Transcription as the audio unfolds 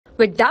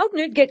With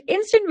Doubtnut, get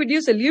instant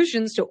video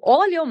solutions to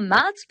all your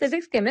maths,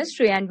 physics,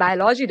 chemistry, and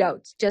biology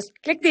doubts. Just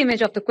click the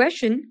image of the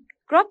question,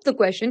 crop the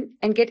question,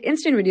 and get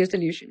instant video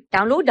solution.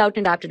 Download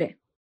Doubtnut app today.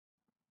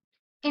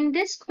 In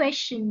this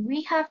question,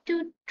 we have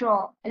to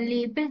draw a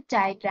labeled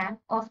diagram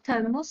of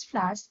thermos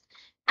flask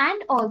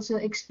and also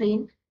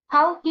explain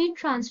how heat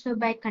transfer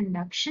by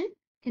conduction,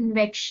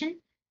 convection,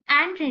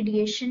 and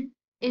radiation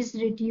is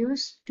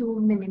reduced to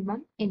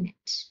minimum in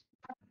it.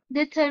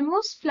 The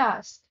thermos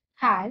flask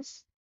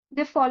has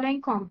the following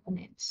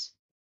components.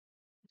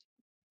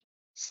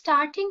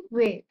 Starting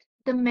with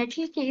the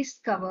metal case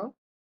cover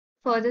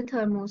for the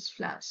thermos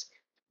flask.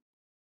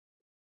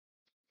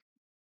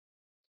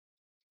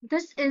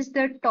 This is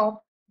the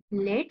top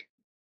lid.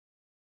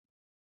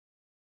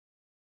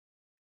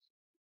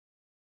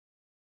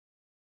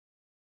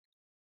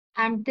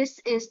 And this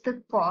is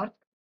the cork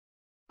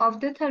of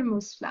the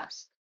thermos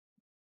flask.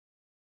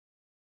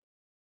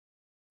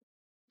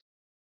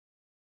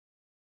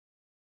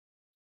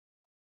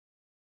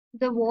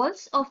 The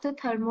walls of the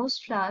thermos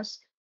flask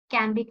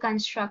can be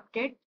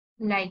constructed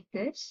like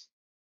this.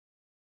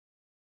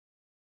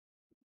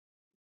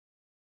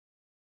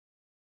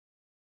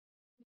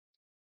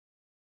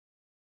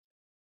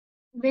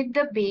 With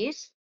the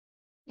base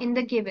in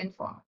the given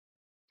form.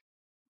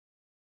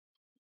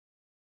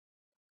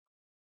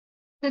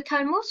 The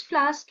thermos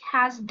flask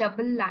has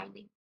double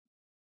lining.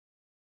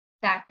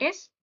 That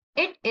is,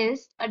 it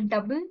is a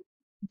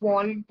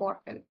double-walled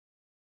bottle.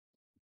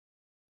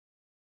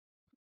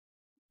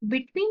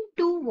 Between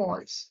two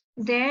walls,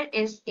 there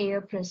is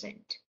air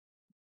present.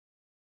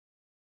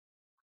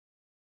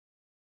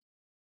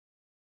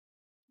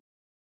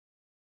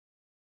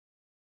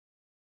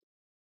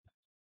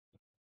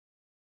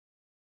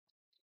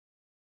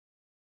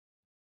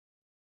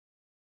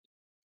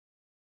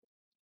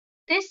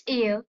 This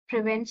air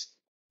prevents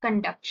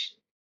conduction.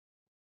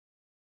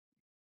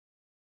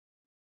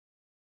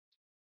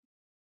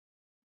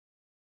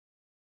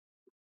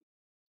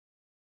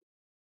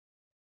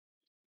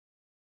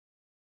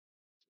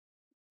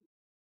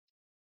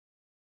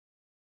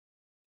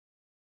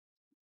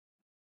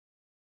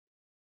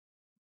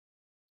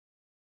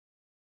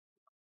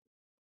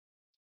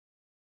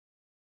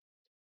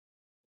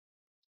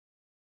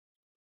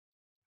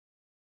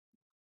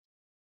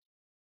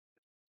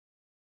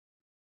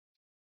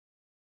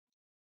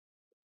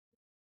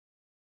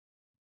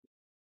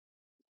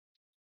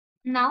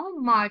 Now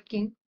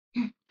marking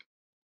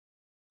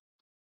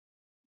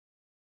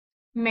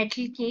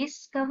metal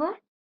case cover,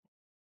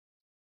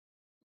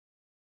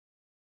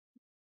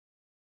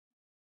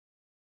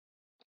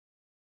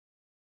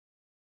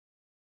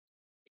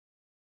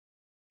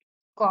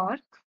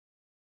 cork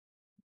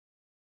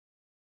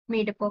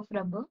made up of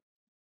rubber,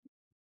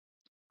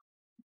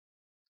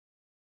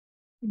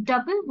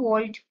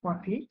 double-walled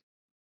bottle,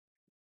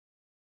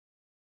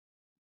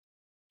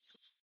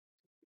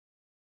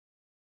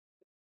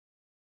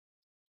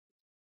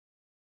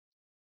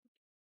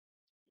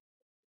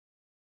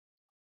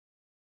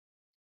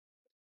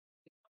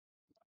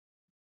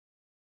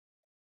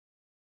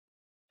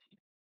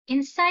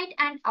 inside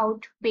and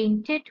out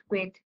painted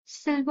with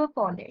silver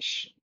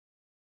polish.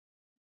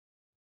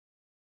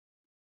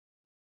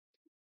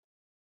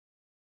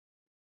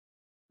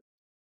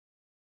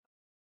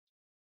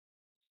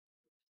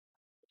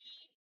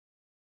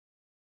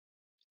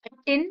 A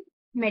tin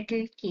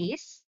metal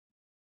case.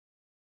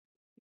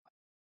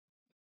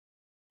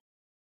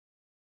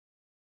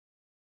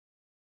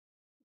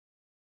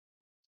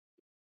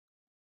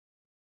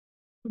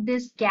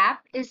 This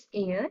gap is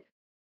air.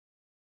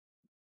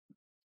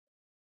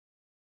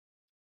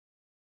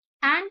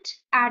 And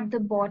at the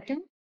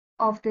bottom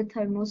of the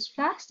thermos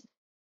flask,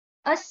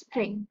 a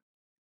spring.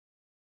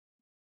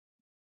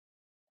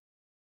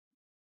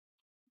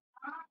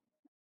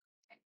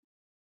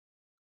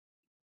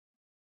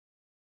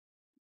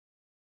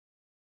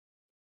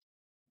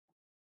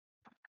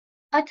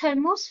 A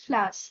thermos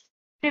flask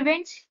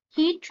prevents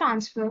heat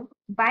transfer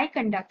by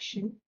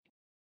conduction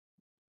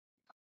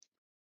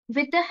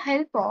with the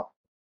help of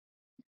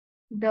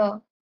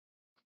the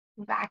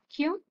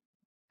vacuum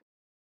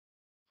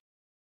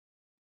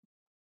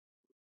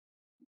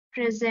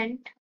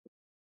present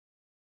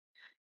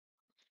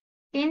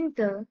in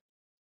the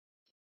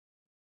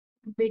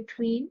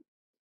between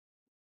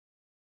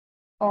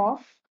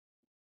of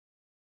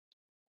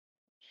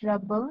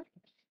rubber,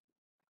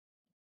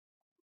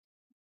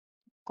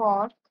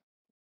 cork,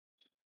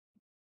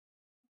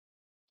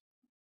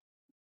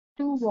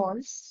 two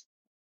walls,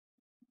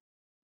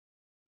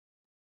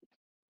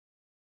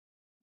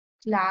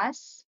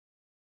 glass,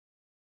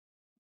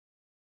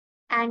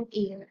 and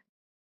air.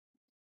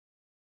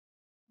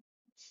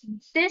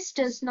 This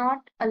does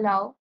not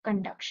allow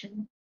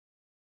conduction.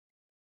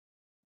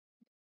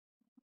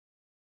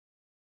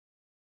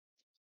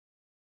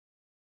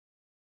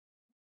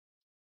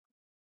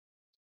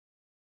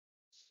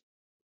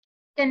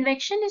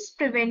 Convection is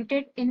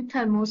prevented in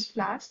thermos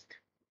flask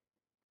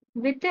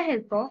with the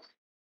help of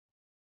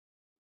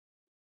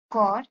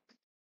cork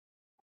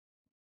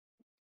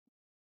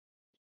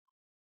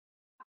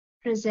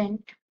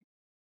present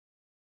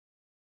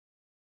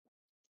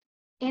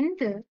in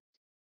the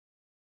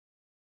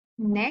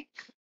neck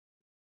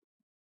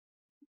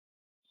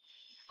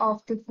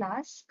of the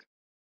flask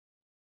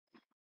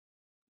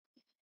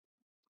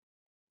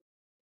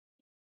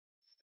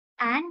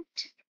and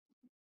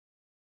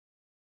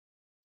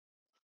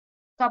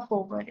cup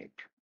over it.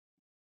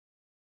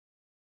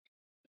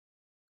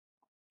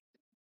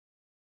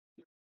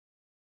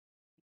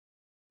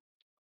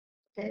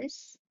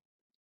 This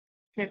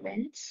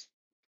prevents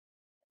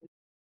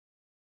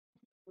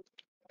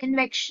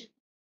convection.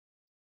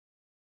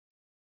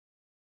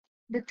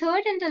 The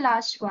third and the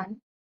last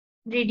one,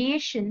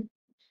 radiation,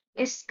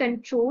 is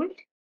controlled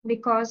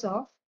because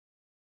of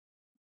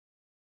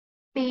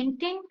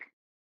painting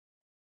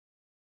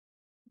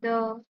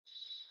the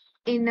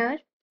inner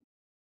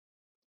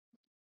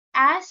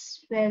as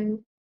well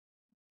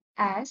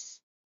as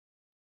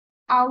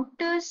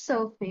outer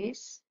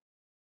surface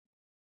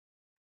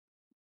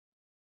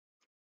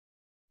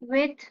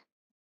with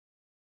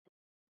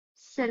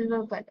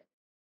silver color.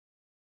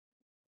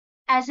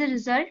 As a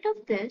result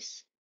of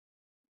this,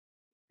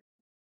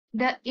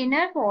 the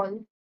inner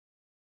wall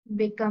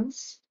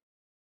becomes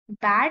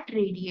bad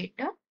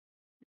radiator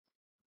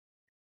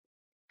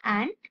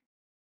and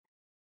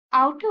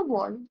outer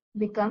wall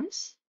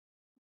becomes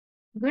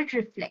good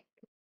reflector.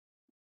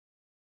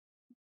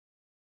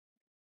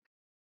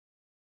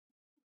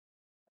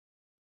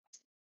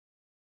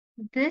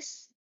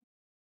 This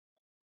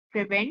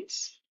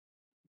prevents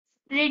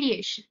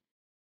radiation.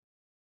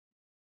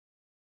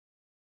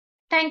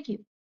 Thank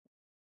you.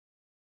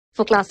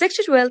 For class 6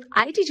 to 12,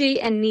 IIT JEE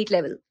and NEET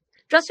level.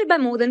 Trusted by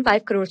more than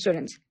 5 crore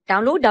students.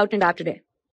 Download Doubtnut app today.